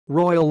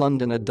Royal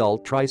London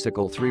Adult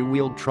Tricycle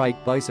 3-wheeled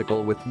trike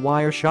bicycle with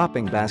wire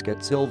shopping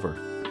basket silver.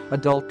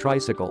 Adult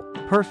tricycle,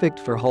 perfect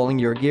for hauling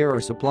your gear or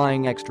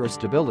supplying extra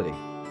stability.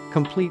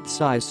 Complete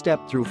size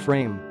step-through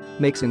frame,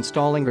 makes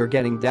installing or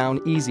getting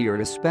down easier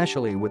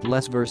especially with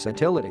less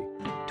versatility.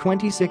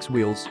 26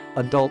 wheels,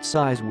 adult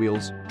size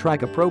wheels,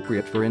 Trike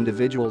appropriate for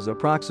individuals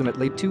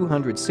approximately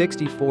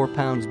 264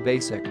 pounds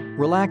basic,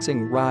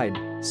 relaxing ride,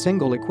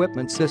 single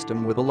equipment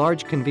system with a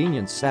large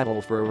convenience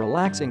saddle for a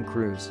relaxing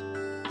cruise.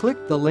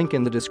 Click the link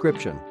in the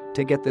description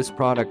to get this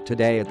product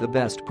today at the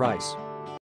best price.